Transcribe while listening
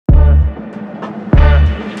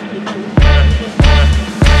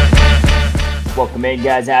Welcome in,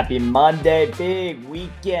 guys. Happy Monday. Big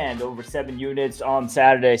weekend. Over 7 units on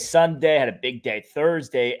Saturday, Sunday. Had a big day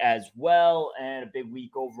Thursday as well. And a big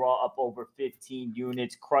week overall, up over 15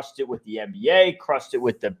 units. Crushed it with the NBA. Crushed it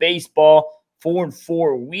with the baseball.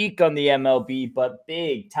 4-4 week on the MLB. But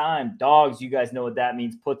big time dogs. You guys know what that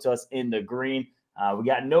means. Puts us in the green. We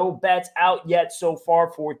got no bets out yet so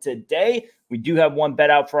far for today. We do have one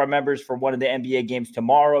bet out for our members for one of the NBA games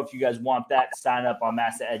tomorrow. If you guys want that, sign up on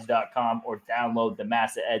massaedge.com or download the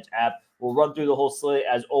Massa Edge app. We'll run through the whole slate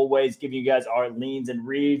as always, giving you guys our leans and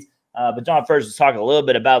reads. But John, first, let's talk a little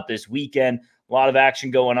bit about this weekend. A lot of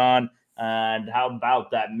action going on. And how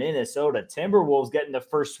about that Minnesota Timberwolves getting the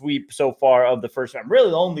first sweep so far of the first round?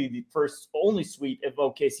 Really only the only sweep if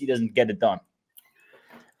OKC doesn't get it done.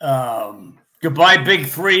 Goodbye, Big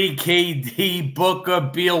Three, KD, Booker,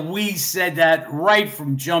 Beal. We said that right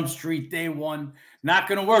from Jump Street, day one. Not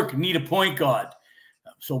going to work. Need a point guard.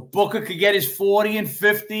 So Booker could get his 40 and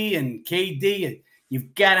 50, and KD,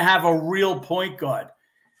 you've got to have a real point guard.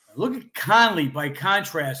 Look at Conley, by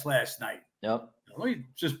contrast, last night. Yep. Let me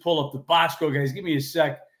just pull up the box score, guys. Give me a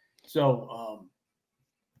sec. So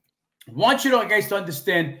I want you guys to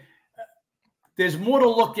understand there's more to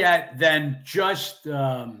look at than just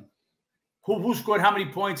who scored how many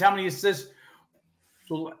points, how many assists.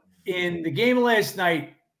 So in the game last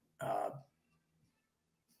night, let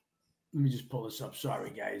me just pull this up. Sorry,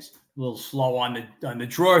 guys. A little slow on the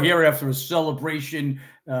drawer here after a celebration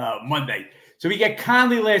Monday. So we get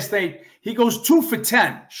Conley last night. He goes 2 for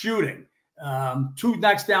 10 shooting. 2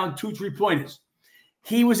 knocks down, 2 3-pointers.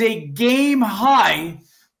 He was a game high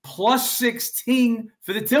plus 16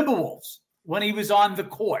 for the Timberwolves when he was on the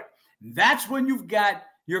court. That's when you've got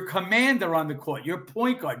your commander on the court, your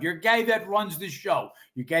point guard, your guy that runs the show,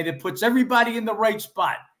 your guy that puts everybody in the right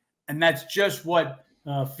spot. And that's just what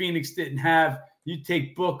Phoenix didn't have. You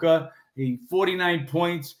take Booker, 49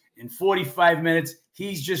 points in 45 minutes.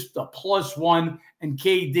 He's just a +1. And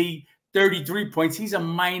KD, 33 points. He's a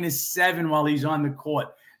 -7 while he's on the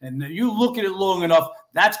court. And you look at it long enough,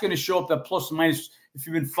 that's going to show up that plus and minus. If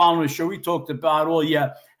you've been following the show, we talked about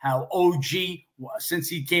how OG, since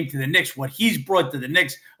he came to the Knicks, what he's brought to the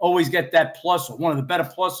Knicks, always get that plus or one of the better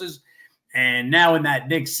pluses. And now in that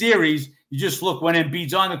Knicks series, you just look when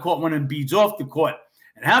Embiid's on the court, when Embiid's off the court.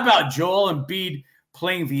 And how about Joel Embiid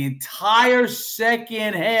playing the entire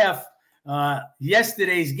second half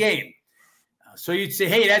yesterday's game? So you'd say,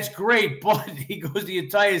 hey, that's great, but he goes the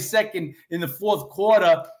entire second in the fourth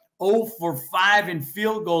quarter, 0 for 5 in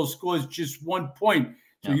field goals, scores just 1 point.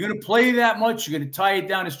 So you're going to play that much. You're going to tie it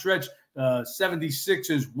down a stretch.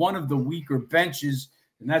 76 is one of the weaker benches,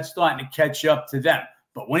 and that's starting to catch up to them.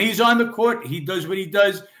 But when he's on the court, he does what he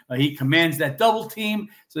does. He commands that double team.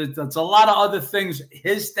 So that's a lot of other things.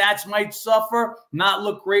 His stats might suffer, not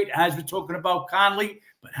look great, as we're talking about Conley,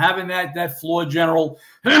 but having that floor general,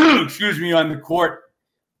 excuse me, on the court.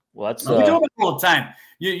 Well, that's we do it all the time.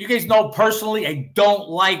 You guys know personally, I don't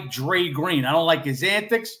like Dre Green. I don't like his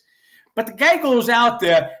antics. But the guy goes out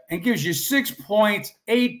there and gives you 6 points,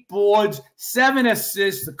 8 boards, 7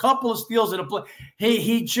 assists, a couple of steals and a play.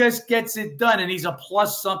 He just gets it done, and he's a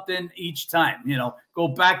plus something each time. Go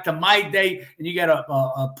back to my day, and you got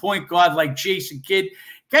a point guard like Jason Kidd.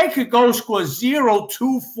 Guy could go score 0,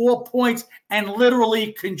 2, 4 points and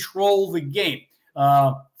literally control the game.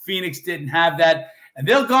 Phoenix didn't have that, and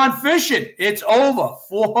they're gone fishing. It's over.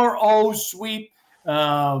 4-0 sweep.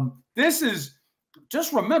 This is...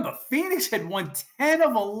 Just remember, Phoenix had won 10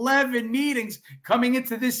 of 11 meetings coming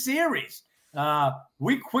into this series.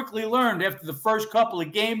 We quickly learned after the first couple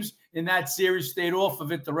of games in that series, stayed off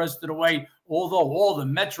of it the rest of the way, although all the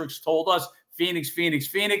metrics told us Phoenix, Phoenix,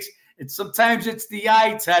 Phoenix. Sometimes it's the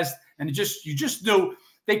eye test, and you just knew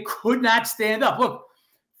they could not stand up. Look,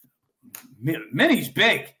 Minnie's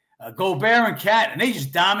big. Gobert and Cat, and they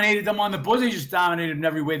just dominated them on the boards. They just dominated them in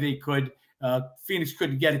every way they could. Phoenix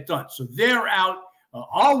couldn't get it done. So they're out.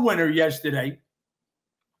 Our winner yesterday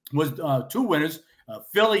was 2 winners,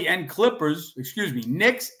 Philly and Clippers. Excuse me,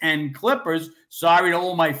 Knicks and Clippers. Sorry to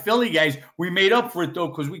all my Philly guys. We made up for it, though,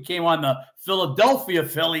 because we came on the Philadelphia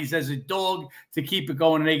Phillies as a dog to keep it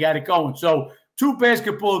going, and they got it going. So 2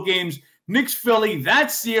 basketball games, Knicks, Philly,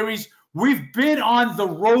 that series. We've been on the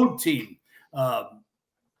road team. The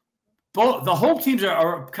home teams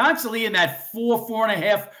are constantly in that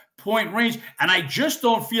 4.5 point range, and I just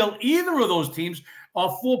don't feel either of those teams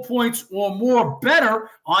are 4 points or more better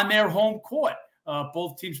on their home court.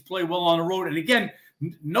 Both teams play well on the road, and again,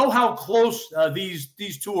 know how close these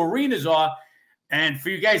 2 arenas are. And for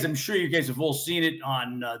you guys, I'm sure you guys have all seen it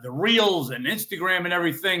on the Reels and Instagram and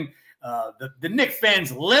everything. The Knicks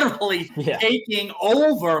fans literally taking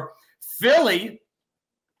over Philly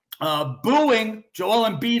booing Joel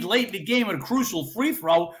Embiid late in the game with a crucial free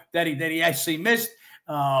throw that he actually missed.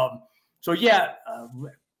 So yeah,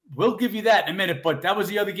 we'll give you that in a minute. But that was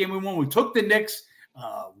the other game we won. We took the Knicks,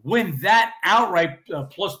 win that outright,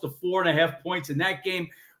 plus the 4.5 points in that game.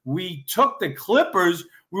 We took the Clippers.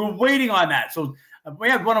 We were waiting on that. So we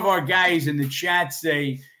had one of our guys in the chat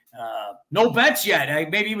say, no bets yet.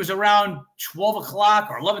 Maybe it was around 12 o'clock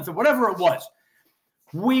or 11th, whatever it was.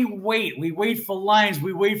 We wait for lines.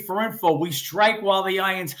 We wait for info. We strike while the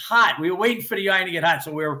iron's hot. We were waiting for the iron to get hot.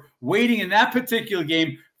 So we were waiting in that particular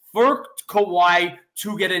game for Kawhi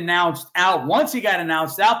to get announced out. Once he got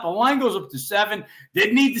announced out, the line goes up to 7.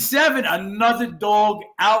 Didn't need the 7. Another dog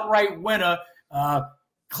outright winner.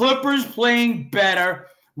 Clippers playing better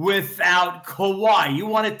without Kawhi. You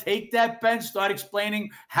want to take that, Ben? Start explaining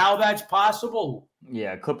how that's possible.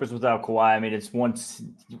 Yeah, Clippers without Kawhi. I mean,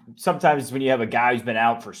 sometimes when you have a guy who's been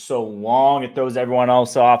out for so long, it throws everyone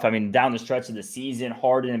else off. I mean, down the stretch of the season,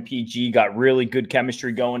 Harden and PG got really good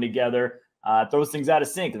chemistry going together. Throws things out of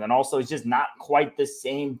sync. And then also it's just not quite the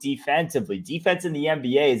same defensively. Defense in the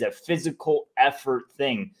NBA is a physical effort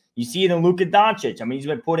thing. You see it in Luka Doncic. I mean, he's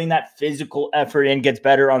been putting that physical effort in, gets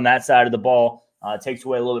better on that side of the ball, takes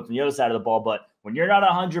away a little bit from the other side of the ball. But when you're not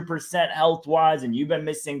 100% health-wise and you've been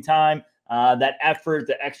missing time, that effort,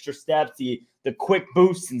 the extra steps, the quick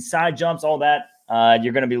boosts and side jumps, all that,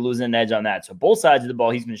 you're going to be losing an edge on that. So both sides of the ball,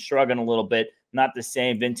 he's been struggling a little bit. Not the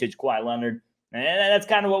same vintage Kawhi Leonard. And that's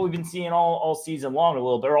kind of what we've been seeing all season long a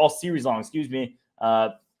little bit, or all series long, excuse me.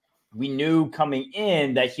 We knew coming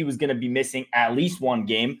in that he was going to be missing at least one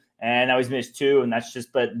game, and now he's missed 2, and that's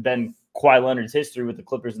just been Kawhi Leonard's history with the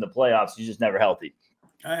Clippers in the playoffs. He's just never healthy.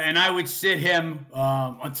 And I would sit him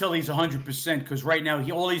until he's 100%, because right now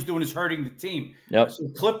all he's doing is hurting the team. Yep. So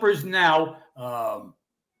Clippers now, they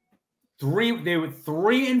were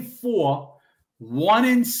 3-4,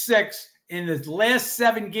 1-6 in the last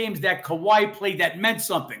 7 games that Kawhi played. That meant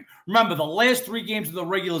something. Remember, the last 3 games of the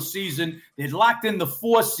regular season, they locked in the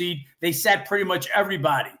 4 seed. They sat pretty much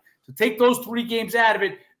everybody. So take those 3 games out of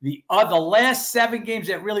it. The last 7 games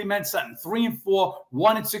that really meant something: 3-4,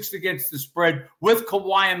 1-6 against the spread with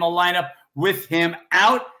Kawhi in the lineup. With him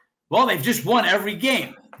out, well, they've just won every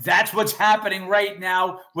game. That's what's happening right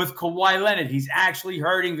now with Kawhi Leonard. He's actually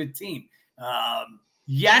hurting the team.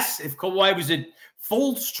 Yes, if Kawhi was at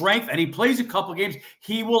full strength and he plays a couple games,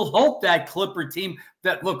 he will help that Clipper team.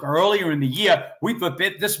 That, look, earlier in the year, we thought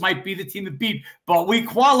that this might be the team to beat, but we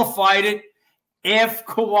qualified it if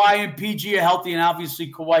Kawhi and PG are healthy, and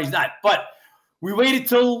obviously Kawhi's not. But we waited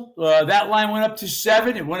till that line went up to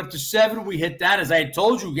 7. It went up to 7. We hit that. As I had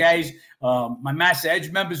told you guys, my Master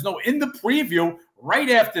Edge members know, in the preview, right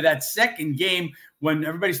after that second game, when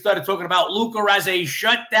everybody started talking about Luka as a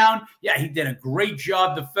shutdown, yeah, he did a great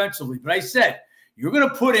job defensively. But I said, you're going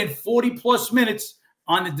to put in 40-plus minutes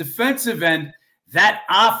on the defensive end, that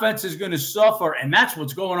offense is going to suffer, and that's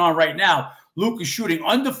what's going on right now. Luka shooting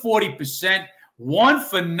under 40%, 1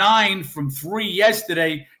 for 9 from 3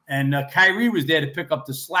 yesterday, and Kyrie was there to pick up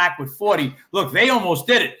the slack with 40. Look, they almost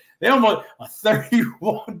did it. They almost a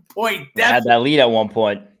 31-point deficit. Had that lead at one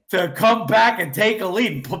point to come back and take a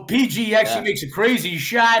lead. PG actually makes a crazy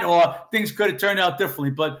shot, or things could have turned out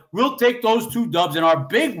differently. But we'll take those 2 dubs, and our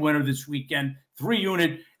big winner this weekend,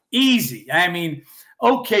 3-unit, easy. I mean,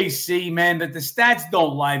 OKC, man, but the stats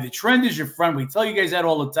don't lie. The trend is your friend. We tell you guys that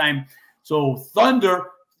all the time. So Thunder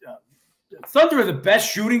are the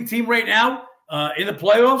best shooting team right now in the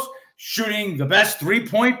playoffs, shooting the best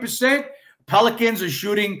 3-point percent. Pelicans are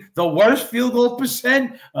shooting the worst field goal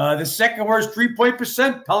percent, the second worst 3-point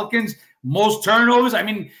percent. Pelicans, most turnovers. I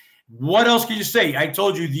mean, what else can you say? I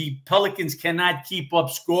told you the Pelicans cannot keep up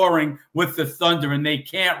scoring with the Thunder, and they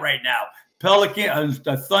can't right now.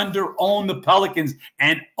 The Thunder own the Pelicans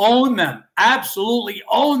and own them, absolutely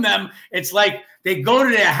own them. It's like they go to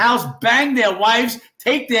their house, bang their wives,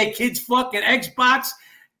 take their kids' fucking Xbox.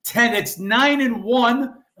 It's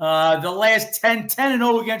 9-1. The last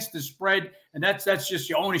 10-0 against the spread, and that's just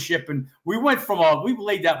your ownership. And we went from we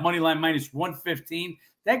laid that money line minus 115.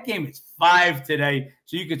 That game is 5 today,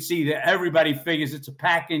 so you can see that everybody figures it's a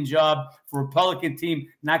pack-in job for a Pelican team,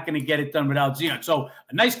 not going to get it done without Zion. So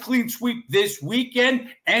a nice clean sweep this weekend.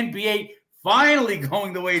 NBA finally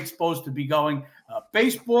going the way it's supposed to be going.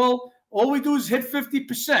 Baseball, all we do is hit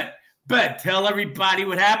 50%. But tell everybody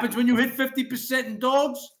what happens when you hit 50% in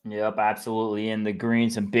dogs. Yep, absolutely. In the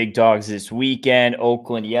green, some big dogs this weekend.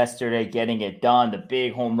 Oakland yesterday getting it done. The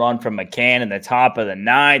big home run from McCann in the top of the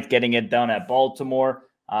 9th, getting it done at Baltimore.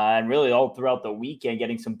 And really all throughout the weekend,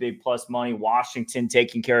 getting some big plus money. Washington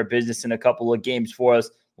taking care of business in a couple of games for us.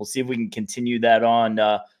 We'll see if we can continue that on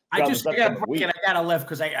I got to break it. I got to left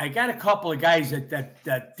because I got a couple of guys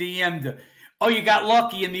that DM'd. Oh, you got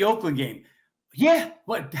lucky in the Oakland game. Yeah.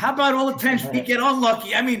 What? How about all the times we get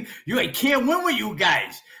unlucky? I mean, I can't win with you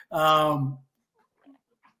guys.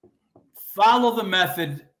 Follow the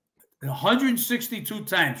method 162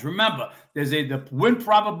 times. Remember, there's the win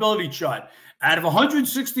probability chart. Out of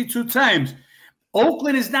 162 times,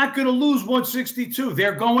 Oakland is not going to lose 162.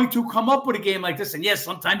 They're going to come up with a game like this. And yes,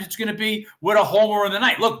 sometimes it's going to be with a homer in the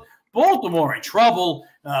night. Look, Baltimore in trouble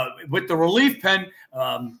with the relief pen.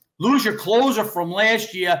 Lose your closer from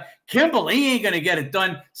last year. Kimball, he ain't going to get it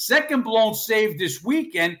done. Second blown save this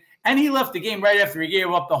weekend. And he left the game right after he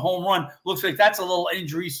gave up the home run. Looks like that's a little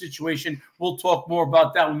injury situation. We'll talk more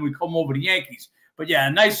about that when we come over to Yankees. But, yeah,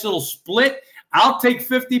 a nice little split. I'll take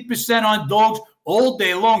 50% on dogs all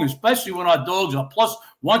day long, especially when our dogs are plus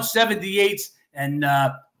 178. And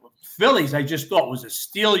Phillies, I just thought, was a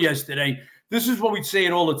steal yesterday. This is what we'd say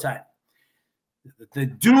it all the time. The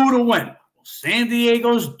due to win. San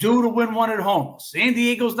Diego's due to win one at home. San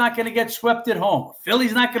Diego's not going to get swept at home.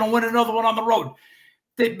 Philly's not going to win another one on the road.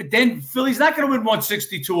 Then Philly's not going to win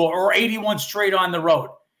 162 or 81 straight on the road.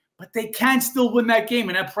 But they can still win that game,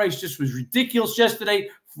 and that price just was ridiculous yesterday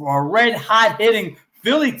for a red-hot hitting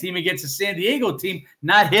Philly team against a San Diego team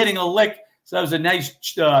not hitting a lick. So that was a nice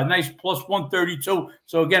plus 132.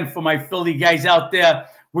 So, again, for my Philly guys out there,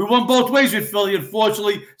 we won both ways with Philly.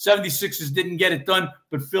 Unfortunately, 76ers didn't get it done,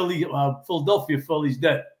 but Philadelphia Phillies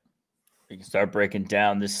did. We can start breaking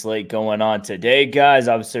down this slate going on today, guys.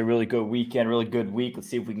 Obviously, a really good weekend, really good week. Let's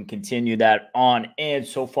see if we can continue that on. And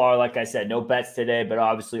so far, like I said, no bets today, but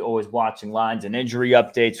obviously always watching lines and injury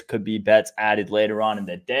updates. Could be bets added later on in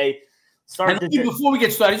the day. Before we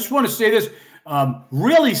get started, I just want to say this.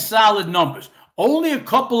 Really solid numbers. Only a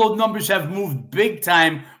couple of numbers have moved big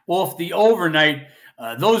time off the overnight.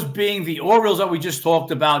 Those being the Orioles that we just talked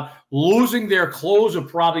about, losing their closer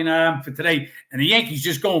probably not on for today, and the Yankees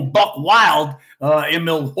just going buck wild in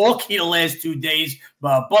Milwaukee the last 2 days,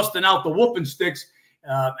 busting out the whooping sticks.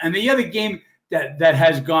 And the other game that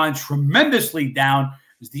has gone tremendously down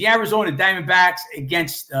is the Arizona Diamondbacks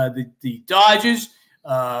against the Dodgers.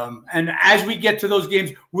 And as we get to those games,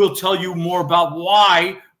 we'll tell you more about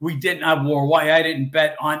why we didn't have war, why I didn't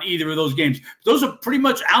bet on either of those games. Those are pretty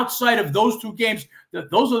much outside of those two games.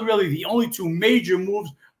 Those are really the only two major moves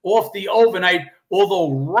off the overnight.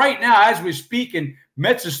 Although right now, as we're speaking,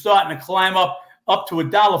 Mets are starting to climb up to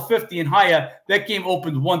 $1.50 and higher. That game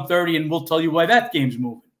opened 130, and we'll tell you why that game's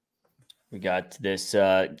moving. We got this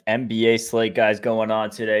NBA slate, guys, going on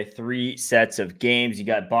today. 3 sets of games. You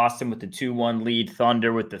got Boston with the 2-1 lead,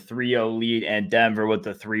 Thunder with the 3-0 lead, and Denver with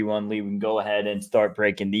the 3-1 lead. We can go ahead and start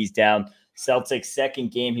breaking these down. Celtics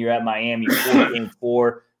second game here at Miami, game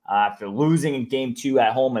 4. After losing in game 2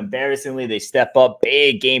 at home, embarrassingly, they step up.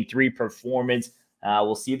 Big game 3 performance.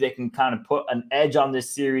 We'll see if they can kind of put an edge on this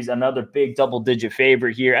series. Another big double-digit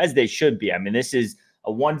favorite here, as they should be. I mean, this is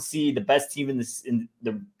a 1 seed, the best team in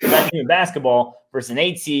best team in basketball, versus an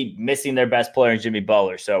 8 seed missing their best player, Jimmy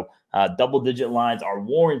Butler. So double-digit lines are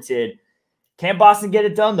warranted. Can Boston get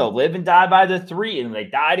it done, though? Live and die by the 3. And they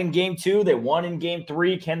died in game 2. They won in game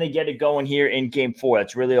 3. Can they get it going here in game 4?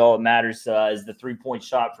 That's really all that matters is the 3-point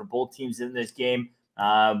shot for both teams in this game.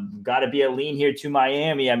 Got to be a lean here to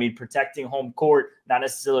Miami. I mean, protecting home court, not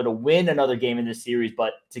necessarily to win another game in this series,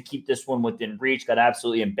 but to keep this one within reach. Got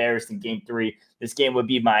absolutely embarrassed in game 3. This game would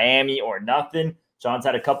be Miami or nothing. John's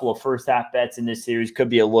had a couple of first-half bets in this series. Could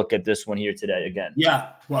be a look at this one here today again. Yeah.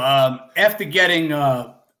 Well, after getting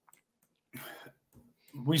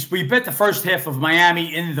we bet the first half of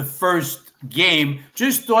Miami in the first game.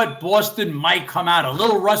 Just thought Boston might come out a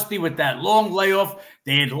little rusty with that long layoff.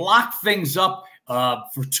 They had locked things up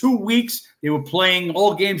for 2 weeks. They were playing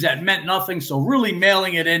all games that meant nothing, so really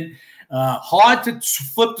mailing it in. Hard to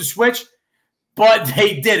flip the switch, but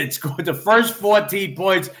they did it. Scored the first 14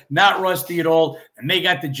 points, not rusty at all, and they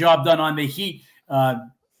got the job done on the Heat.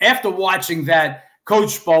 After watching that,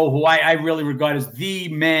 Coach Spo, who I really regard as the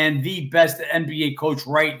man, the best NBA coach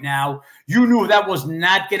right now, you knew that was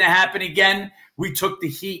not going to happen again. We took the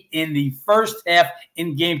Heat in the first half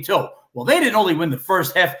in game 2. Well, they didn't only win the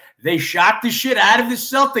first half. They shocked the shit out of the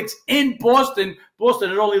Celtics in Boston. Boston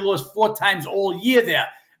had only lost 4 times all year there.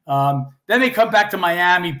 Then they come back to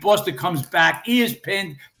Miami. Boston comes back. He is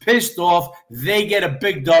pinned, pissed off. They get a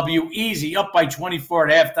big W, easy, up by 24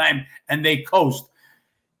 at halftime, and they coast.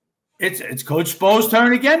 It's Coach Spo's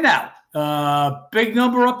turn again now. Big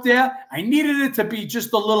number up there. I needed it to be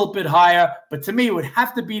just a little bit higher, but to me, it would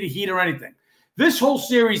have to be the Heat or anything. This whole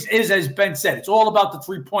series is, as Ben said, it's all about the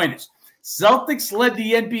three-pointers. Celtics led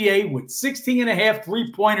the NBA with 16.5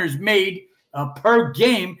 three-pointers made per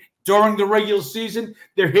game during the regular season.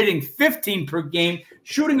 They're hitting 15 per game,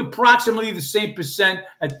 shooting approximately the same percent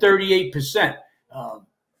at 38%.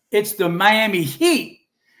 It's the Miami Heat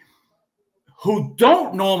who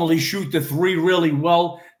don't normally shoot the three really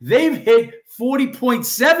well. They've hit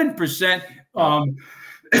 40.7%.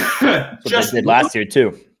 Just did last year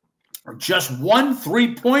too. Just one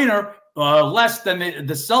three-pointer less than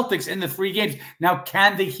the Celtics in the 3 games. Now,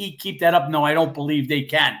 can the Heat keep that up? No, I don't believe they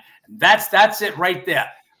can. That's it right there.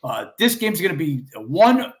 This game's going to be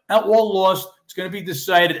one all lost. It's going to be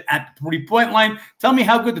decided at the 3-point line. Tell me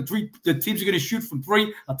how good the teams are going to shoot from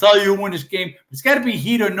 3. I'll tell you who win this game. It's got to be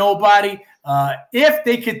Heat or nobody. If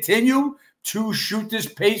they continue to shoot this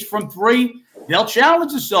pace from 3, they'll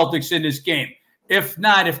challenge the Celtics in this game. If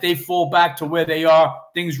not, if they fall back to where they are,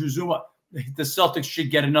 things resume up. The Celtics should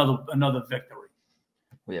get another victory.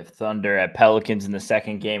 We have Thunder at Pelicans in the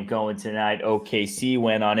second game going tonight. OKC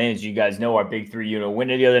went on in. As you guys know, our big 3-unit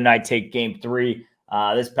winner the other night take game 3.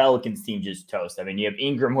 This Pelicans team just toast. I mean, you have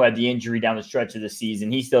Ingram who had the injury down the stretch of the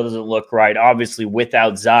season. He still doesn't look right. Obviously,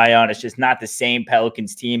 without Zion, it's just not the same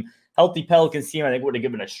Pelicans team. Healthy Pelicans team, I think, would have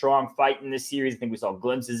given a strong fight in this series. I think we saw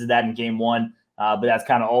glimpses of that in game 1. But that's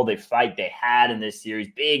kind of all they had in this series.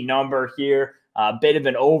 Big number here. A bit of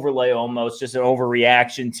an overlay almost, just an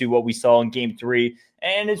overreaction to what we saw in game 3.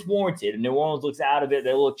 And it's warranted. New Orleans looks out of it.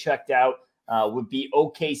 They look checked out. Would be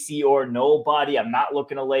OKC or nobody. I'm not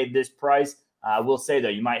looking to lay this price. I will say, though,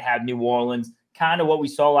 you might have New Orleans, kind of what we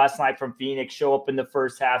saw last night from Phoenix, show up in the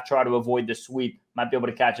first half, try to avoid the sweep. Might be able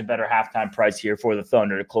to catch a better halftime price here for the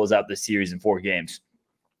Thunder to close out the series in 4 games.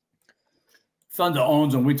 Thunder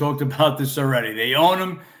owns them. We talked about this already. They own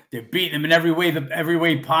them. They're beating them in every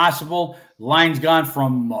way possible. Line's gone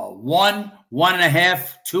from 1, 1.5,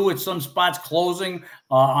 2 at some spots, closing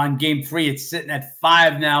on game 3. It's sitting at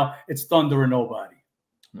 5 now. It's Thunder or nobody.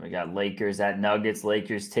 We got Lakers at Nuggets.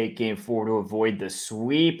 Lakers take game 4 to avoid the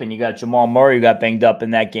sweep. And you got Jamal Murray who got banged up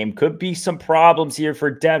in that game. Could be some problems here for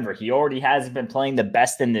Denver. He already hasn't been playing the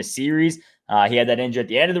best in this series. He had that injury at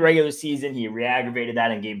the end of the regular season. He re-aggravated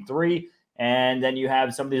that in game 3. And then you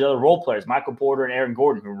have some of these other role players, Michael Porter and Aaron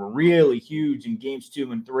Gordon, who were really huge in games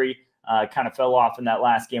 2 and 3, kind of fell off in that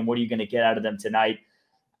last game. What are you going to get out of them tonight?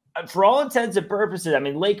 For all intents and purposes, I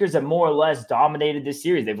mean, Lakers have more or less dominated this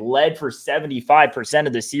series. They've led for 75%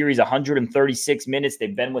 of the series, 136 minutes.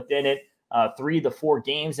 They've been within it. 3 of the 4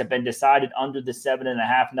 games have been decided under the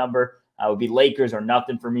 7.5 number. Would be Lakers or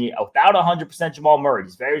nothing for me. Without 100% Jamal Murray,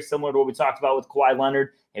 he's very similar to what we talked about with Kawhi Leonard.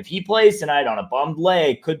 If he plays tonight on a bummed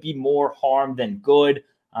leg, could be more harm than good.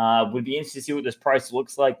 Would be interesting to see what this price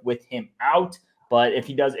looks like with him out. But if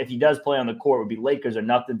he does play on the court, it would be Lakers or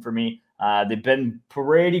nothing for me. They've been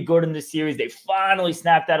pretty good in this series. They finally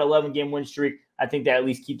snapped that 11-game win streak. I think they at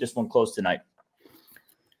least keep this one close tonight.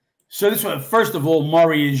 So this one, first of all,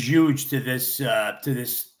 Murray is huge to this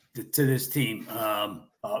team.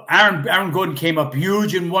 Aaron Gordon came up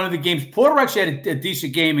huge in one of the games. Porter actually had a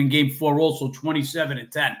decent game in game 4, also 27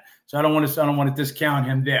 and 10. So I don't want to discount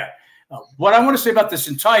him there. What I want to say about this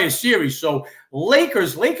entire series, so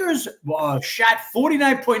Lakers shot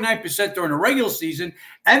 49.9% during the regular season,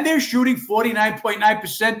 and they're shooting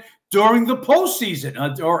 49.9% during the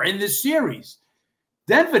postseason or in this series.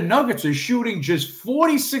 Denver Nuggets are shooting just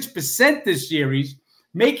 46% this series,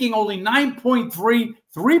 making only 9.3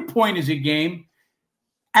 3-pointers a game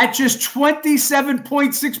at just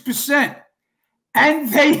 27.6%.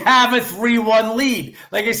 And they have a 3-1 lead.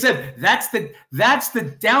 Like I said, that's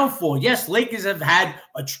the downfall. Yes, Lakers have had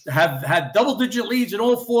double-digit leads in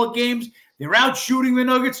all 4 games. They're out shooting the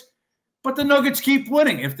Nuggets, but the Nuggets keep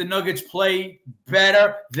winning. If the Nuggets play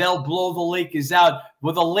better, they'll blow the Lakers out.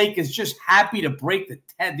 Well, the Lakers just happy to break the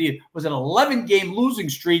 11-game losing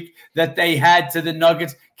streak that they had to the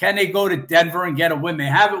Nuggets. Can they go to Denver and get a win? They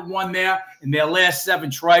haven't won there in their last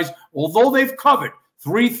 7 tries, although they've covered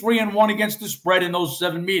 3-3-1 against the spread in those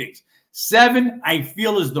 7 meetings. 7, I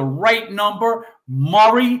feel, is the right number.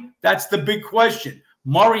 Murray, that's the big question.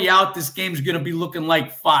 Murray out, this game's going to be looking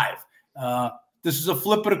like 5. This is a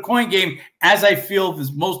flip of the coin game, as I feel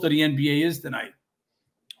most of the NBA is tonight.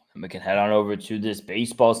 And we can head on over to this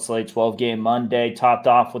baseball slate, 12-game Monday, topped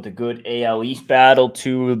off with a good AL East battle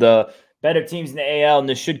to the better teams in the AL, and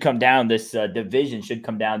this division should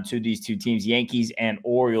come down to these 2 teams, Yankees and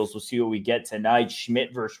Orioles. We'll see what we get tonight.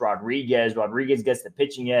 Schmidt versus Rodriguez. Rodriguez gets the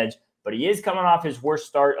pitching edge, but he is coming off his worst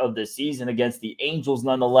start of the season against the Angels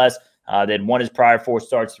nonetheless. They'd won his prior 4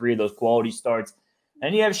 starts, 3 of those quality starts.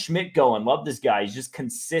 And you have Schmidt going. Love this guy. He's just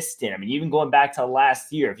consistent. I mean, even going back to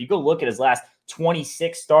last year, if you go look at his last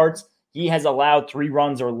 26 starts, He has allowed 3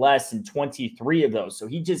 runs or less in 23 of those. So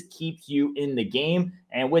he just keeps you in the game.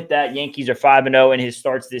 And with that, Yankees are 5-0 in his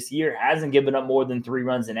starts this year. Hasn't given up more than 3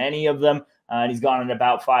 runs in any of them. And he's gone in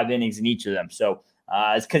about 5 innings in each of them. So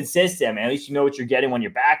it's consistent, man. At least you know what you're getting when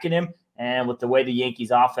you're backing him. And with the way the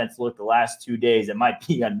Yankees offense looked the last 2 days, it might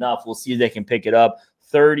be enough. We'll see if they can pick it up.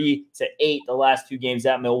 30-8 the last 2 games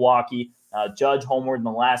at Milwaukee. Judge homered in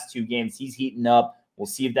the last 2 games. He's heating up. We'll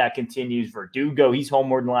see if that continues. Verdugo, he's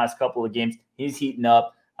homered in the last couple of games. He's heating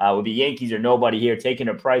up. With the Yankees or nobody here, taking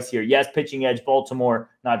a price here. Yes, pitching edge, Baltimore,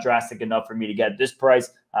 not drastic enough for me to get this price,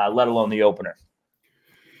 let alone the opener.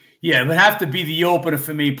 Yeah, it would have to be the opener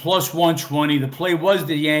for me, plus 120. The play was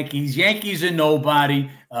the Yankees. Yankees are nobody.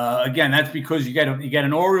 Again, that's because you got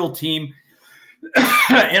an Oriole team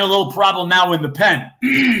in a little problem now in the pen.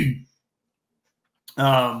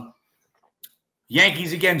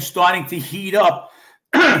 Yankees, again, starting to heat up.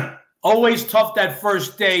 Always tough that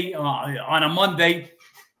first day on a Monday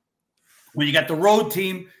when you got the road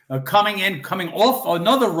team coming off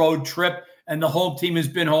another road trip, and the home team has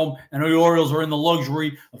been home, and the Orioles are in the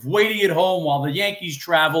luxury of waiting at home while the Yankees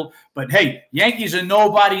travel. But hey, Yankees are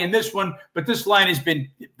nobody in this one, but this line has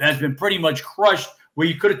been pretty much crushed, where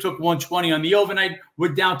you could have took 120 on the overnight. We're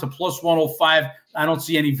down to plus 105. I don't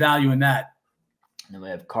see any value in that. And then we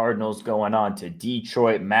have Cardinals going on to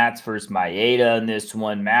Detroit. Mats versus Maeda in this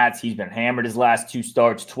one. Mats, he's been hammered his last 2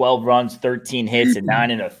 starts, 12 runs, 13 hits, and 9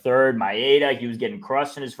 1/3. Maeda, he was getting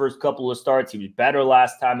crushed in his first couple of starts. He was better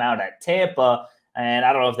last time out at Tampa. And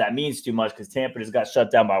I don't know if that means too much because Tampa just got shut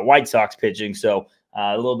down by White Sox pitching. So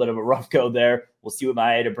a little bit of a rough go there. We'll see what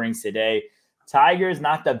Maeda brings today. Tigers,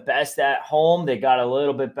 not the best at home. They got a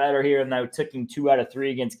little bit better here, and they took him 2 out of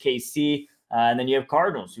 3 against KC. And then you have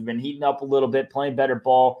Cardinals, who've been heating up a little bit, playing better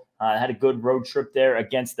ball. Had a good road trip there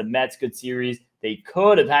against the Mets. Good series. They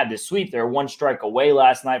could have had the sweep. They were 1 strike away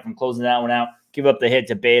last night from closing that one out. Give up the hit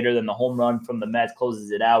to Bader. Then the home run from the Mets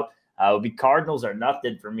closes it out. It would be Cardinals are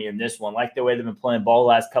nothing for me in this one. Like the way they've been playing ball the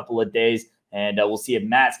last couple of days. And we'll see if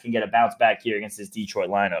Mats can get a bounce back here against this Detroit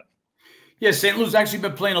lineup. Yeah, St. Louis actually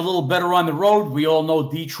been playing a little better on the road. We all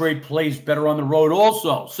know Detroit plays better on the road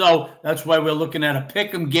also. So that's why we're looking at a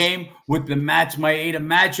pick'em game with the Maeda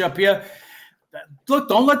matchup here. Look,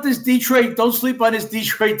 don't sleep on this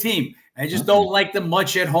Detroit team. I just don't like them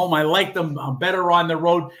much at home. I like them better on the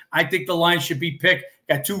road. I think the line should be picked.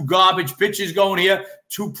 Got 2 garbage pitches going here,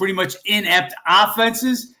 2 pretty much inept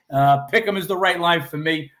offenses. Pick'em is the right line for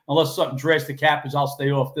me. Unless something drastic happens, I'll stay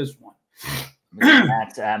off this one.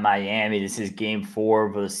 Nats at Miami. This is game 4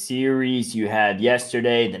 of the series. You had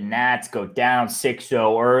yesterday the Nats go down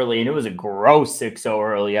 6-0 early, and it was a gross 6-0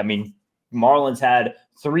 early. I mean, Marlins had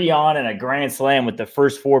 3 on and a grand slam with the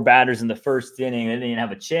first 4 batters in the first inning. They didn't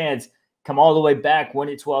have a chance. Come all the way back, win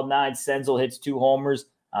it 12-9. Senzel hits 2 homers.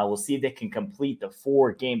 We'll see if they can complete the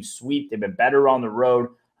 4-game sweep. They've been better on the road.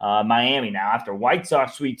 Miami now, after White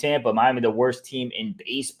Sox sweep Tampa, Miami the worst team in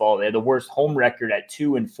baseball. They have the worst home record at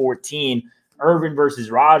 2-14. Irvin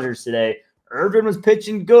versus Rogers today. Irvin was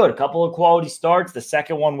pitching good. A couple of quality starts. The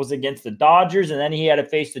second one was against the Dodgers, and then he had to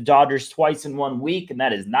face the Dodgers twice in 1 week, and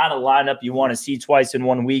that is not a lineup you want to see twice in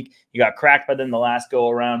 1 week. He got cracked by them the last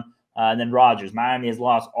go-around. And then Rogers. Miami has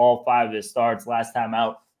lost all 5 of his starts. Last time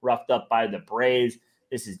out, roughed up by the Braves.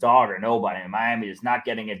 This is dog or nobody. And Miami is not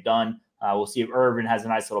getting it done. We'll see if Irvin has a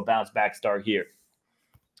nice little bounce-back start here.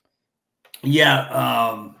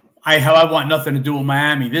 Yeah, I want nothing to do with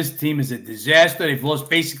Miami. This team is a disaster. They've lost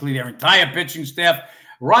basically their entire pitching staff.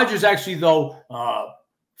 Rogers actually, though,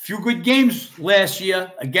 few good games last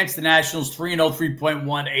year against the Nationals, 3-0,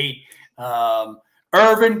 3.18.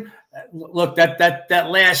 Irvin, look,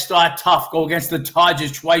 that last start tough. Go against the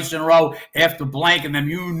Dodgers twice in a row after blanking them.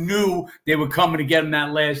 You knew they were coming to get him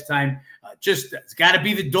that last time. It's got to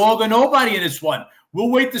be the dog or nobody in this one. We'll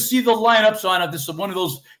wait to see the lineups on it. This is one of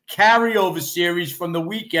those carryover series from the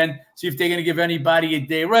weekend. See if they're going to give anybody a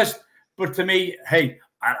day rest. But to me, hey,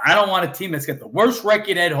 I don't want a team that's got the worst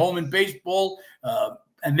record at home in baseball,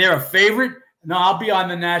 and they're a favorite. No, I'll be on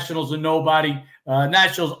the Nationals and nobody.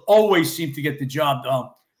 Nationals always seem to get the job done.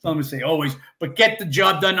 I'm going to say always, but get the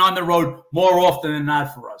job done on the road more often than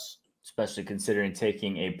not for us. Especially considering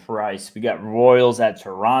taking a price. We got Royals at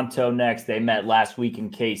Toronto next. They met last week in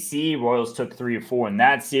KC. Royals took 3 or 4 in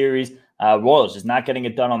that series. Royals just not getting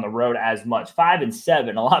it done on the road as much.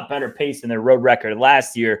 5-7, a lot better pace than their road record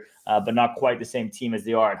last year, but not quite the same team as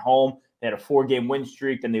they are at home. They had a 4-game win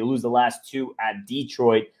streak, then they lose the last 2 at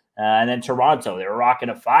Detroit. And then Toronto, they were rocking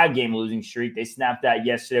a 5-game losing streak. They snapped that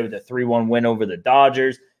yesterday with a 3-1 win over the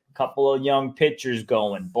Dodgers. A couple of young pitchers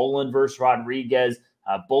going. Bolin versus Rodriguez.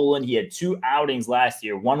 Bolin, he had 2 outings last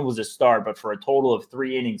year. 1 was a start, but for a total of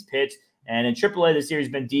 3 innings pitched. And in AAA this year, he's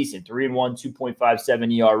been decent. 3-1,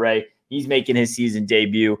 2.57 ERA. He's making his season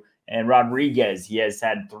debut. And Rodriguez, he has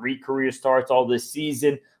had 3 career starts all this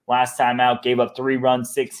season. Last time out, gave up 3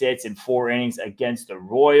 runs, 6 hits in 4 innings against the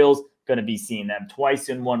Royals. Going to be seeing them twice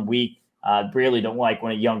in 1 week. Really don't like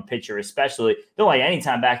when a young pitcher, especially, don't like any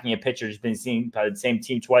time backing a pitcher has been seen by the same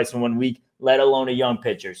team twice in 1 week, let alone a young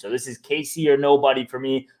pitcher. So this is KC or nobody for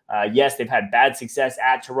me. Yes, they've had bad success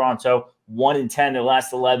at Toronto, 1-10 their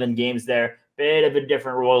last 11 games there. Bit of a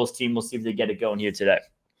different Royals team. We'll see if they get it going here today.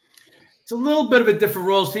 It's a little bit of a different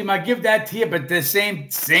Royals team. I give that to you, but the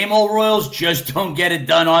same old Royals just don't get it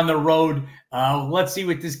done on the road. Let's see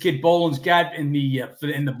what this kid Bolin's got in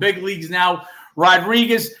the big leagues now.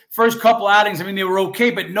 Rodriguez, first couple outings, I mean, they were okay,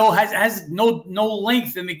 but has no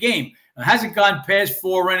length in the game. Hasn't gone past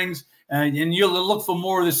 4 innings, and you'll look for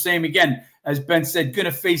more of the same. Again, as Ben said, going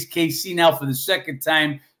to face KC now for the 2nd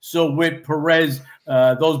time. So with Perez,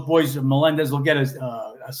 those boys, Melendez will get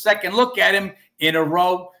a second look at him in a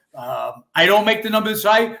row. I don't make the numbers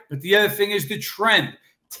high, but the other thing is the trend.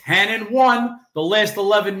 10-1, the last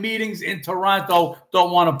 11 meetings in Toronto.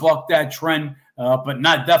 Don't want to buck that trend. But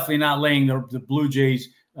definitely not laying the Blue Jays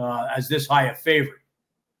as this high a favorite.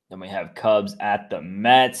 Then we have Cubs at the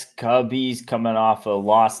Mets. Cubbies coming off a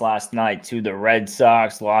loss last night to the Red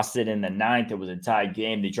Sox. Lost it in the 9th. It was a tied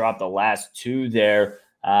game. They dropped the last 2 there.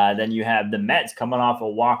 Then you have the Mets coming off a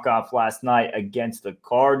walk-off last night against the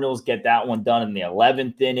Cardinals. Get that one done in the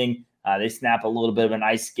 11th inning. They snap a little bit of an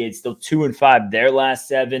ice skid. Still 2-5 their last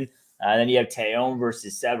 7. Then you have Tejon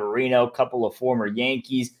versus Severino, a couple of former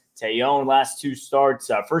Yankees. Tejon, first 2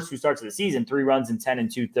 starts of the season, 3 runs in 10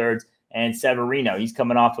 2/3. And Severino, he's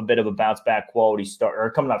coming off a bit of a bounce-back quality start,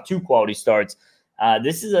 or coming off 2 quality starts.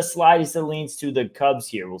 This is a slide that leans to the Cubs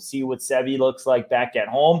here. We'll see what Sevy looks like back at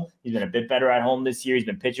home. He's been a bit better at home this year. He's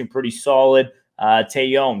been pitching pretty solid.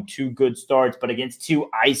 Tejon, 2 good starts, but against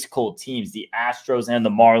 2 ice-cold teams, the Astros and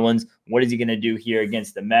the Marlins. What is he going to do here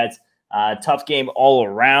against the Mets? Tough game all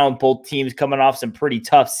around. Both teams coming off some pretty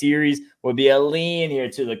tough series. Would be a lean here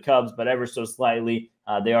to the Cubs, but ever so slightly.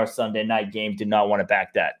 They are Sunday night game. Did not want to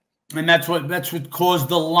back that. And that's what caused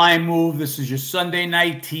the line move. This is your Sunday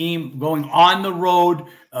night team going on the road.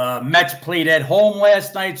 Mets played at home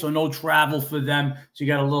last night, so no travel for them. So you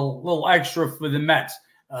got a little extra for the Mets.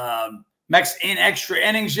 Mets in extra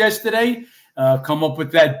innings yesterday. Come up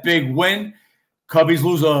with that big win. Cubbies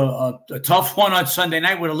lose a tough one on Sunday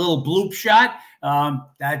night with a little bloop shot.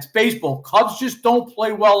 That's baseball. Cubs just don't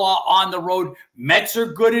play well on the road. Mets are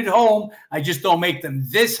good at home. I just don't make them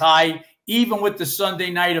this high, even with the Sunday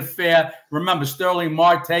night affair. Remember, Sterling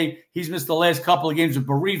Marte, he's missed the last couple of games of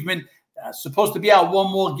bereavement. Supposed to be out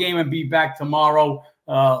 1 more game and be back tomorrow.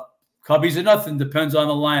 Cubbies are nothing. Depends on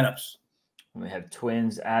the lineups. We have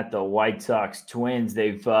Twins at the White Sox. Twins,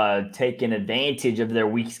 they've taken advantage of their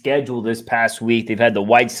weak schedule this past week. They've had the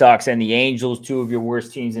White Sox and the Angels, 2 of your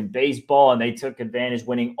worst teams in baseball, and they took advantage,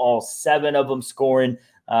 winning all 7 of them, scoring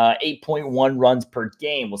 8.1 runs per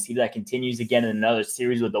game. We'll see if that continues again in another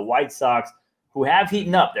series with the White Sox, who have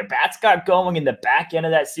heated up. Their bats got going in the back end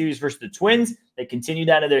of that series versus the Twins. They continued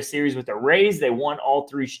out of their series with the Rays. They won all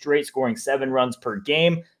 3 straight, scoring 7 runs per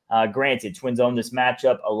game. Granted, Twins own this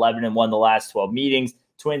matchup, 11-1 the last 12 meetings.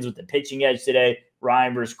 Twins with the pitching edge today.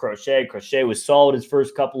 Ryan versus Crochet. Crochet was solid his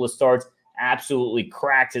first couple of starts. Absolutely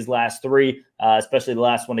cracked his last 3, especially the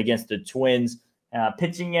last one against the Twins.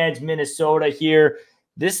 Pitching edge, Minnesota here.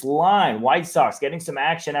 This line, White Sox, getting some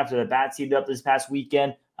action after the bats heated up this past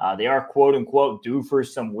weekend. They are, quote-unquote, due for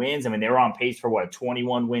some wins. I mean, they were on pace for, a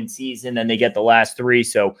 21-win season. Then they get the last 3.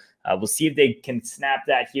 So we'll see if they can snap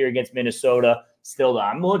that here against Minnesota. Still,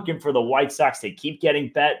 I'm looking for the White Sox to keep getting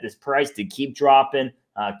bet, this price to keep dropping.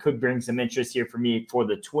 Could bring some interest here for me for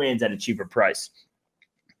the Twins at a cheaper price.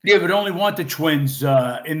 Yeah, but only want the Twins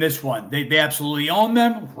in this one. They absolutely own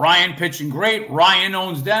them. Ryan pitching great. Ryan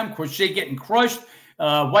owns them. Crochet getting crushed.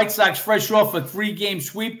 White Sox fresh off a 3-game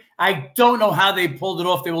sweep. I don't know how they pulled it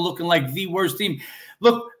off. They were looking like the worst team.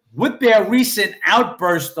 Look, with their recent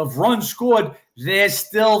outburst of runs scored, they're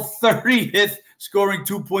still 30th, scoring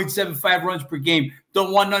 2.75 runs per game.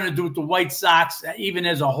 Don't want nothing to do with the White Sox, even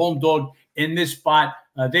as a home dog in this spot.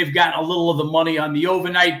 They've gotten a little of the money on the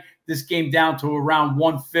overnight. This game down to around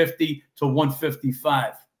 150 to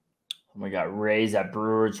 155. We got Rays at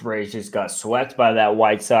Brewers. Rays just got swept by that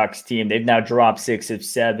White Sox team. They've now dropped 6 of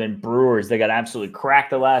 7. Brewers, they got absolutely cracked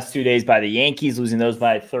the last 2 days by the Yankees, losing those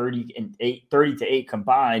by 30 to 8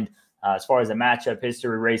 combined. As far as the matchup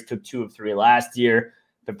history, Rays took 2 of 3 last year.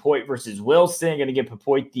 Pepoit versus Wilson. Going to give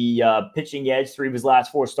Pepoit the pitching edge. 3 of his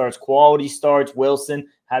last 4 starts, quality starts. Wilson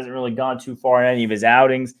hasn't really gone too far in any of his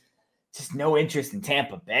outings. Just no interest in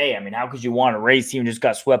Tampa Bay. I mean, how could you want a Rays team just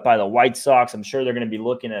got swept by the White Sox? I'm sure they're going to be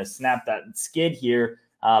looking to snap that skid here.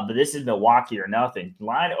 But this is Milwaukee or nothing.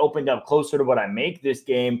 Line opened up closer to what I make this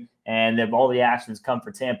game, and if all the actions come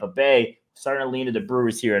for Tampa Bay, starting to lean to the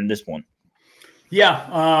Brewers here in this one. Yeah,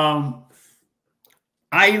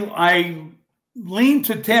 I lean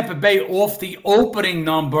to Tampa Bay off the opening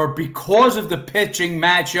number because of the pitching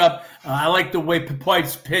matchup. I like the way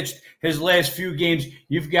Pepoit's pitched his last few games.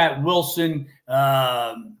 You've got Wilson,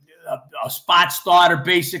 a spot starter,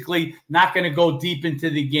 basically, not going to go deep into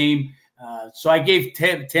the game. So I gave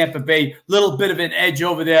Tampa Bay a little bit of an edge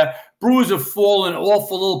over there. Brewers have fallen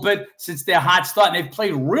off a little bit since their hot start, and they've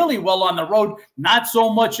played really well on the road, not so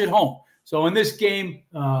much at home. So in this game,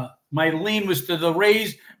 my lean was to the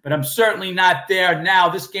Rays, but I'm certainly not there now.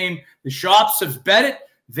 This game, the Sharps have bet it.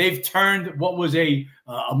 They've turned what was a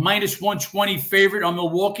minus 120 favorite on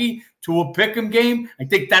Milwaukee to a pick'em game. I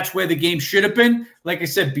think that's where the game should have been. Like I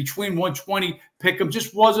said, between 120 pick'em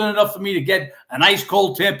just wasn't enough for me to get an ice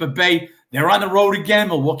cold Tampa Bay. They're on the road again.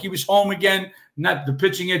 Milwaukee was home again. Not the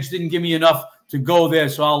pitching edge didn't give me enough to go there,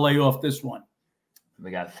 so I'll lay off this one. We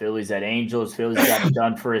got Phillies at Angels. Phillies got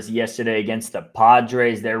done for us yesterday against the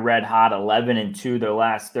Padres. They're red hot, 11-2 their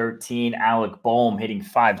last 13. Alec Boehm hitting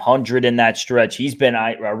 500 in that stretch. He's been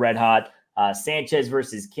red hot. Sanchez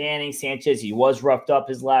versus Canning. Sanchez, he was roughed up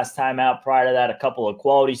his last time out. Prior to that, a couple of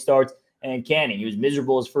quality starts. And Canning, he was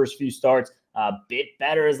miserable his first few starts. A bit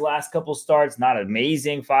better his last couple starts. Not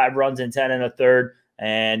amazing. 5 runs in 10 1/3.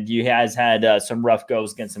 And you guys had some rough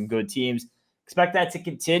goes against some good teams. Expect that to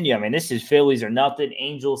continue. I mean, this is Phillies or nothing.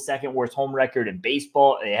 Angels, second worst home record in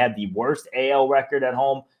baseball. They have the worst AL record at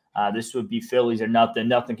home. This would be Phillies or nothing.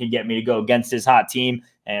 Nothing can get me to go against this hot team.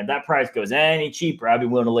 And if that price goes any cheaper, I'd be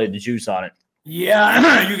willing to lay the juice on it.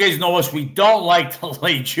 Yeah, you guys know us. We don't like to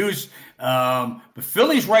lay juice. But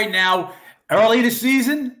Phillies right now, early this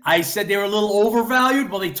season, I said they were a little overvalued.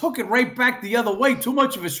 Well, they took it right back the other way. Too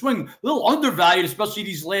much of a swing. A little undervalued, especially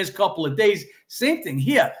these last couple of days. Same thing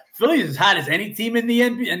here. Phillies as hot as any team in the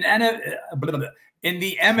NBA, in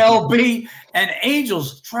the MLB, and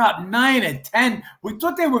Angels dropped 9 and 10. We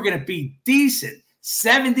thought they were going to be decent,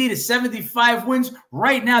 70 to 75 wins.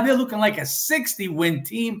 Right now, they're looking like a 60-win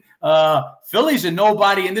team. Phillies are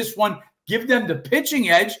nobody in this one. Give them the pitching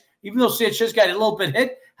edge, even though Sanchez got a little bit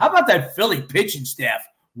hit. How about that Philly pitching staff?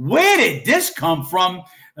 Where did this come from?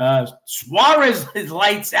 Suarez is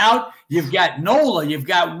lights out. You've got Nola. You've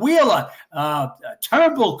got Wheeler.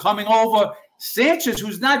 Turnbull coming over. Sanchez,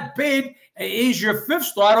 who's not bad, is your 5th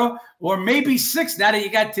starter, or maybe 6th now that you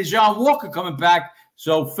got Tejon Walker coming back.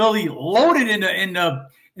 So Philly loaded in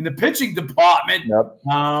the pitching department. Yep.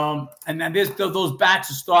 And then those bats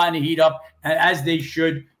are starting to heat up, as they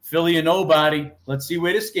should. Philly or nobody. Let's see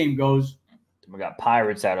where this game goes. We got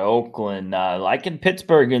Pirates out of Oakland. Liking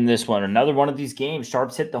Pittsburgh in this one. Another one of these games.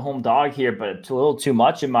 Sharps hit the home dog here, but it's a little too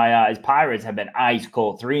much in my eyes. Pirates have been ice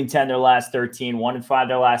cold. 3-10 their last 13. 1-5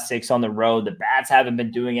 their last 6 on the road. The bats haven't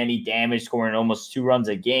been doing any damage, scoring almost 2 runs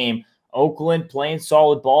a game. Oakland playing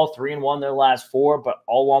solid ball. 3-1 their last 4, but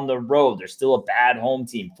all on the road. They're still a bad home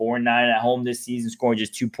team. 4-9 at home this season, scoring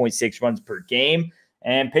just 2.6 runs per game.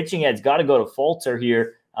 And pitching head's got to go to Falter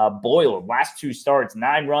here. Boyle, last 2 starts,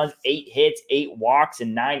 9 runs, 8 hits, 8 walks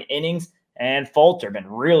in 9 innings. And Falter been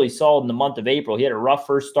really solid in the month of April. He had a rough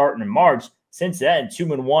first start in March. Since then,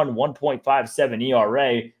 2-1, 1.57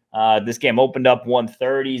 ERA. This game opened up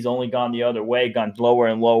 130. He's only gone the other way, gone lower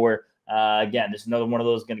and lower. Again, this is another one of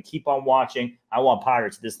those going to keep on watching. I want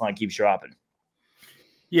Pirates. This line keeps dropping.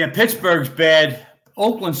 Yeah, Pittsburgh's bad.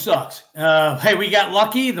 Oakland sucks. Hey, we got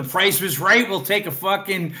lucky. The price was right. We'll take a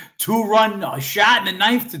fucking 2-run shot in the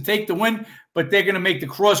 9th to take the win, but they're going to make the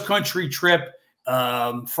cross-country trip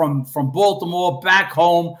from Baltimore back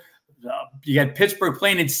home. You got Pittsburgh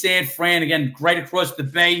playing in San Fran, again, right across the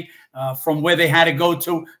bay from where they had to go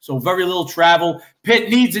to, so very little travel. Pitt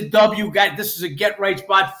needs a W. This is a get-right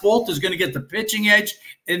spot. Falter's going to get the pitching edge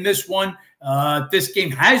in this one. This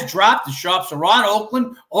game has dropped. The Sharps are on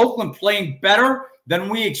Oakland. Oakland playing better than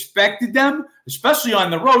we expected them, especially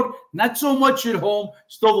on the road. Not so much at home.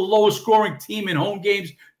 Still the lowest scoring team in home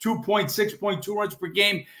games, 2.6.2 runs per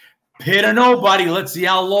game. Pitt or nobody. Let's see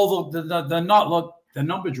how low the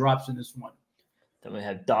number drops in this one. Then we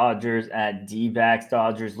have Dodgers at D-backs.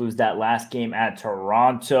 Dodgers lose that last game at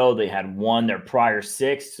Toronto. They had won their prior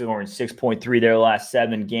 6, scoring 6.3 their last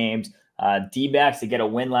 7 games. D-backs, they get a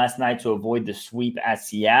win last night to avoid the sweep at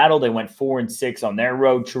Seattle. They went 4-6 on their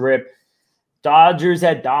road trip. Dodgers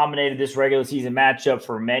had dominated this regular season matchup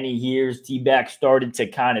for many years. D-backs started to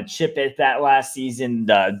kind of chip at that last season.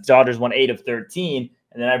 The Dodgers won 8 of 13,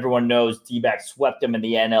 and then everyone knows D-backs swept them in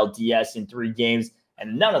the NLDS in 3 games,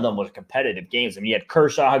 and none of them were competitive games. I mean, you had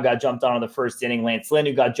Kershaw who got jumped on in the first inning, Lance Lynn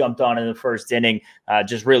who got jumped on in the first inning.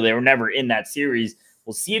 Just really, they were never in that series.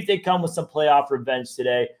 We'll see if they come with some playoff revenge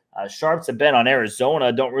today. Sharps have been on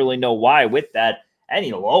Arizona. Don't really know why with that.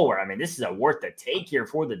 Any lower, I mean, this is a worth the take here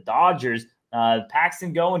for the Dodgers.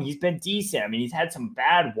 Paxton going, he's been decent. I mean, he's had some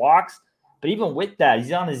bad walks, but even with that,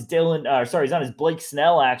 he's on his he's on his Blake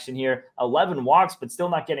Snell action here. 11 walks, but still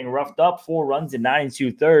not getting roughed up. 4 runs in 9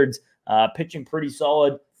 2/3. Pitching pretty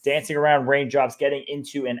solid, dancing around raindrops, getting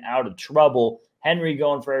into and out of trouble. Henry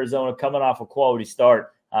going for Arizona, coming off a quality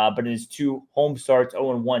start, but in his 2 home starts,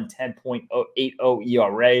 0-1, 10.80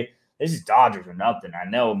 ERA. This is Dodgers or nothing. I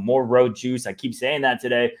know, more road juice. I keep saying that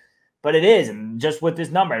today, but it is. And just with this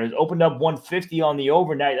number, it opened up 150 on the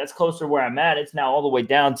overnight. That's closer to where I'm at. It's now all the way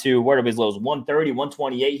down to where it was lows, 130,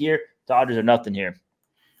 128 here. Dodgers are nothing here.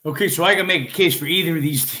 Okay, so I can make a case for either of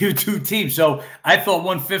these two teams. So I thought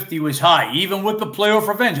 150 was high, even with the playoff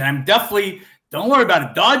revenge. And I'm definitely, don't worry about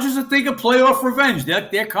it. Dodgers are thinking playoff revenge.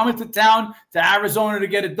 They're coming to town to Arizona to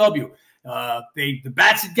get a W. The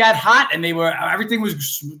bats had got hot, and everything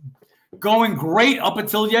was going great up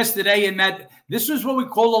until yesterday, and that this is what we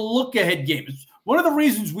call a look-ahead game. It's one of the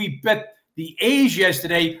reasons we bet the A's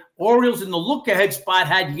yesterday. Orioles in the look-ahead spot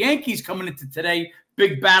had Yankees coming into today.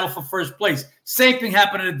 Big battle for first place. Same thing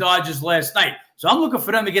happened to the Dodgers last night. So I'm looking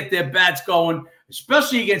for them to get their bats going,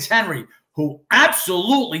 especially against Henry, who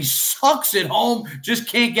absolutely sucks at home, just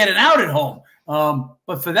can't get it out at home.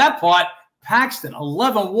 But for that part, Paxton,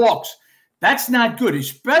 11 walks. That's not good,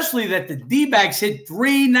 especially that the D-backs hit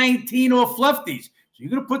 319 off lefties. So you're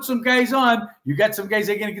going to put some guys on. You got some guys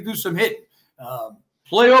that are going to do some hit.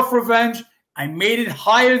 Playoff revenge. I made it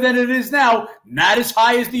higher than it is now, not as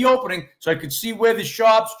high as the opening, so I could see where the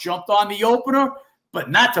Sharps jumped on the opener,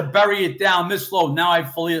 but not to bury it down this low. Now I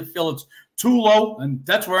fully feel it's too low, and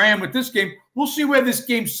that's where I am with this game. We'll see where this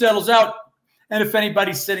game settles out, and if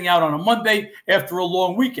anybody's sitting out on a Monday after a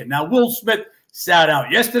long weekend. Now, Will Smith sat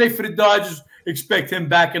out yesterday for the Dodgers. Expect him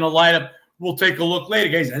back in the lineup. We'll take a look later,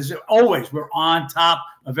 guys. As always, we're on top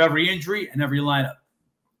of every injury and every lineup.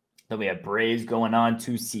 Then we have Braves going on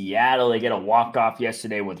to Seattle. They get a walk-off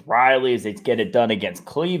yesterday with Riley as they get it done against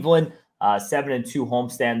Cleveland. 7-2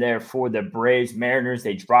 homestand there for the Braves. Mariners,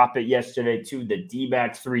 they drop it yesterday to the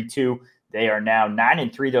D-backs 3-2. They are now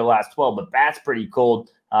 9-3 their last 12, but that's pretty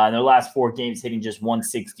cold. In their last 4 games, hitting just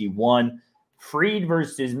 161. Fried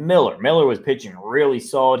versus Miller. Miller was pitching really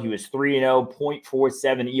solid. He was 3-0,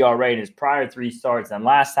 0.47 ERA in his prior 3 starts. And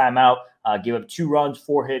last time out, gave up 2 runs,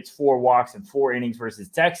 4 hits, 4 walks, and 4 innings versus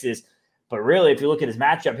Texas. But really, if you look at his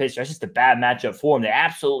matchup history, that's just a bad matchup for him. They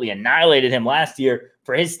absolutely annihilated him last year.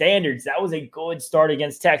 For his standards, that was a good start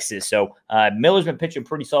against Texas. So Miller's been pitching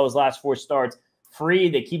pretty solid his last 4 starts.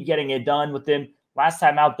 Fried, they keep getting it done with him. Last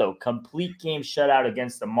time out, though, complete game shutout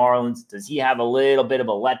against the Marlins. Does he have a little bit of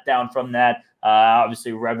a letdown from that?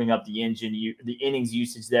 Obviously, revving up the innings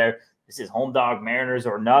usage there. This is home dog Mariners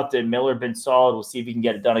or nothing. Miller been solid. We'll see if he can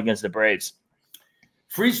get it done against the Braves.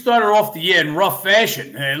 Fried started off the year in rough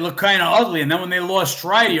fashion. It looked kind of ugly. And then when they lost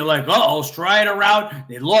Strider, you're like, uh-oh, Strider out.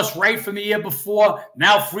 They lost Wright from the year before.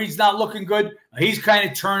 Now Fried's not looking good. He's kind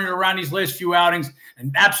of turning around these last few outings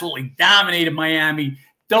and absolutely dominated Miami.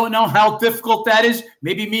 Don't know how difficult that is.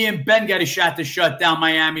 Maybe me and Ben got a shot to shut down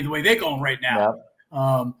Miami the way they're going right now.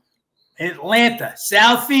 Yep. Atlanta,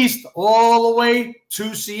 southeast, all the way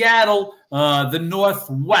to Seattle, the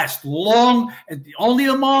northwest. Long, only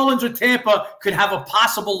the Marlins or Tampa could have a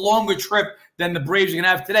possible longer trip than the Braves are going to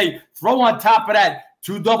have today. Throw on top of that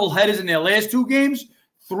 2 doubleheaders in their last 2 games,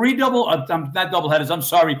 3 not doubleheaders, I'm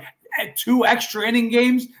sorry, 2 extra inning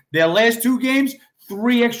games, their last 2 games,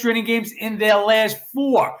 3 extra inning games in their last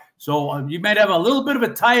 4. So you might have a little bit of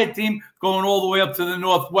a tired team going all the way up to the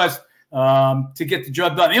northwest to get the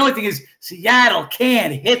job done. The only thing is Seattle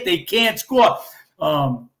can't hit. They can't score.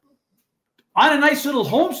 On a nice little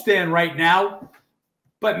homestand right now,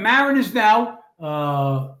 but Mariners now,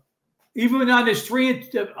 even on this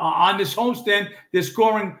homestand, they're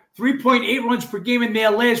scoring 3.8 runs per game in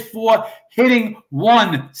their last 4, hitting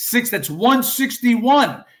 1-6. That's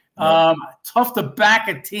 161. Tough to back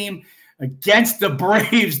a team against the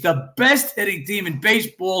Braves, the best hitting team in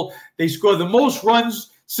baseball. They score the most runs,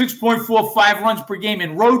 6.45 runs per game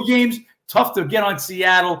in road games. Tough to get on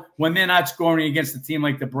Seattle when they're not scoring against a team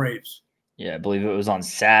like the Braves. Yeah, I believe it was on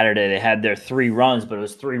Saturday. They had their 3 runs, but it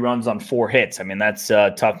was 3 runs on 4 hits. I mean, that's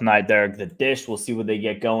a tough night there. The Dish, we'll see what they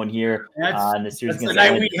get going here in the series That's the against night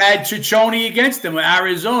Atlanta. we had Ciccone against them with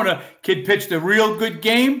Arizona. Kid pitched a real good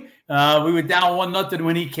game. We were down 1-0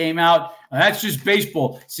 when he came out. That's just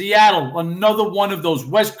baseball. Seattle, another one of those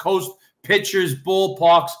West Coast pitchers,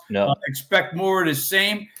 ballparks. No. Expect more of the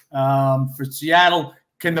same for Seattle.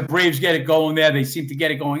 Can the Braves get it going there? They seem to get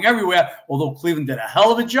it going everywhere, although Cleveland did a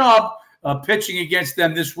hell of a job pitching against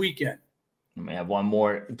them this weekend. We have one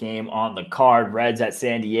more game on the card. Reds at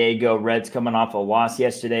San Diego. Reds coming off a loss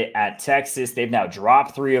yesterday at Texas. They've now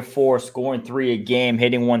dropped 3 of 4, scoring 3 a game,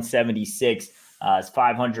 hitting 176. It's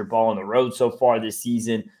 500 ball on the road so far this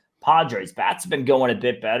season. Padres, bats have been going a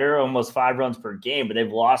bit better, almost 5 runs per game, but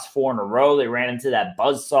they've lost 4 in a row. They ran into that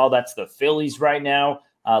buzzsaw. That's the Phillies right now.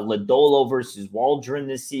 Lodolo versus Waldron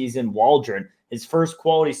this season. Waldron, his first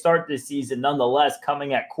quality start this season, nonetheless,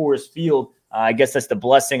 coming at Coors Field. I guess that's the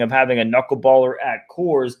blessing of having a knuckleballer at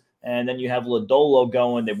Coors. And then you have Lodolo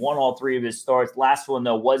going. They won all 3 of his starts. Last one,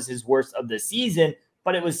 though, was his worst of the season,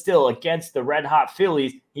 but it was still against the red-hot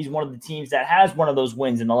Phillies. He's one of the teams that has one of those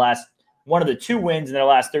wins in the last – one of the 2 wins in their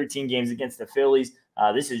last 13 games against the Phillies.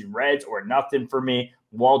 This is Reds or nothing for me.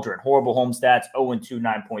 Waldron, horrible home stats, 0-2,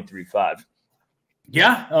 9.35.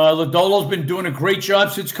 Yeah, Lodolo's been doing a great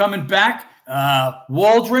job since coming back.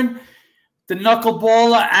 Waldron, the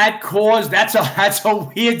knuckleballer at Coors, that's a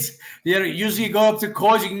weird. Usually you go up to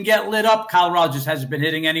Coors, you can get lit up. Colorado just hasn't been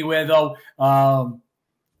hitting anywhere though.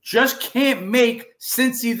 Just can't make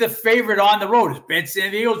Cincy the favorite on the road. As bad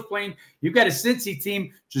San Diego's playing, you've got a Cincy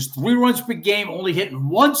team just 3 runs per game, only hitting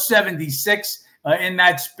 176 in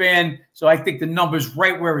that span. So I think the number's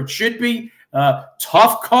right where it should be.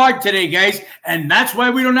 Tough card today, guys, and that's why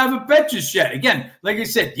we don't have a bet just yet. Again, like I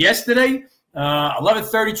said, yesterday,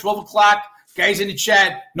 11:30, 12 o'clock, guys in the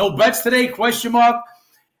chat, no bets today, question mark.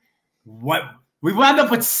 What? We wound up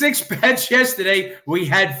with 6 bets yesterday. We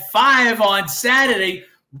had 5 on Saturday.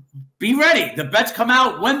 Be ready. The bets come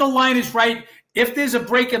out when the line is right. If there's a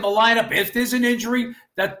break in the lineup, if there's an injury,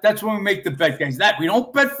 that's when we make the bet, guys. That we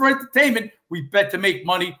don't bet for entertainment. We bet to make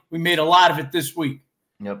money. We made a lot of it this week.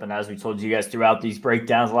 Yep, and as we told you guys throughout these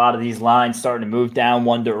breakdowns, a lot of these lines starting to move down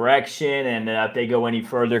one direction, and if they go any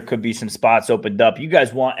further, could be some spots opened up. You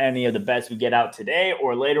guys want any of the bets we get out today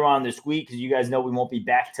or later on this week, because you guys know we won't be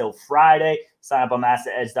back till Friday. Sign up on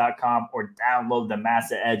MassaEdge.com or download the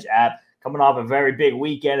Massa Edge app. Coming off a very big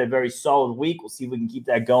weekend, a very solid week. We'll see if we can keep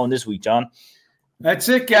that going this week, John. That's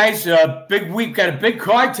it, guys. Big week. Got a big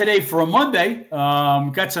card today for a Monday.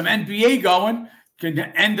 Got some NBA going. Can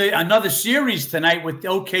end another series tonight with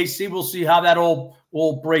OKC. We'll see how that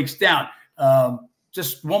all breaks down.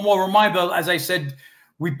 Just one more reminder, as I said,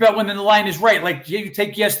 we bet when the line is right. Like you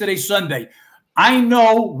take yesterday, Sunday. I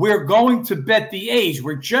know we're going to bet the A's.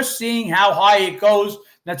 We're just seeing how high it goes.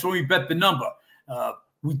 That's when we bet the number.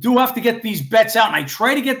 We do have to get these bets out, and I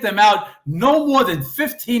try to get them out no more than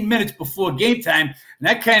 15 minutes before game time, and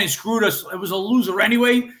that kind of screwed us. It was a loser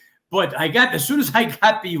anyway. But as soon as I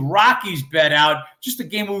got the Rockies bet out, just a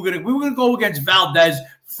game we were gonna go against Valdez,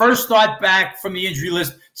 first start back from the injury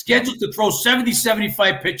list, scheduled to throw 70,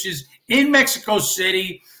 75 pitches in Mexico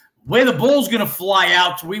City, where the ball's gonna fly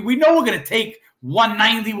out. We know we're gonna take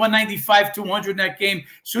 190, 195, 200 in that game.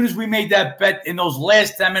 As soon as we made that bet in those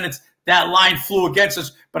last 10 minutes, that line flew against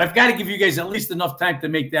us. But I've got to give you guys at least enough time to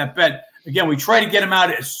make that bet. Again, we try to get them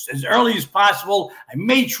out as early as possible. I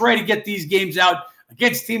may try to get these games out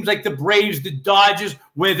against teams like the Braves, the Dodgers,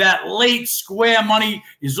 where that late square money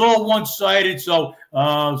is all one-sided. So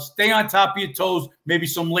stay on top of your toes. Maybe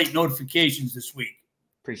some late notifications this week.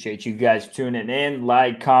 Appreciate you guys tuning in.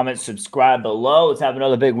 Like, comment, subscribe below. Let's have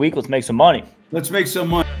another big week. Let's make some money. Let's make some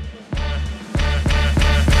money.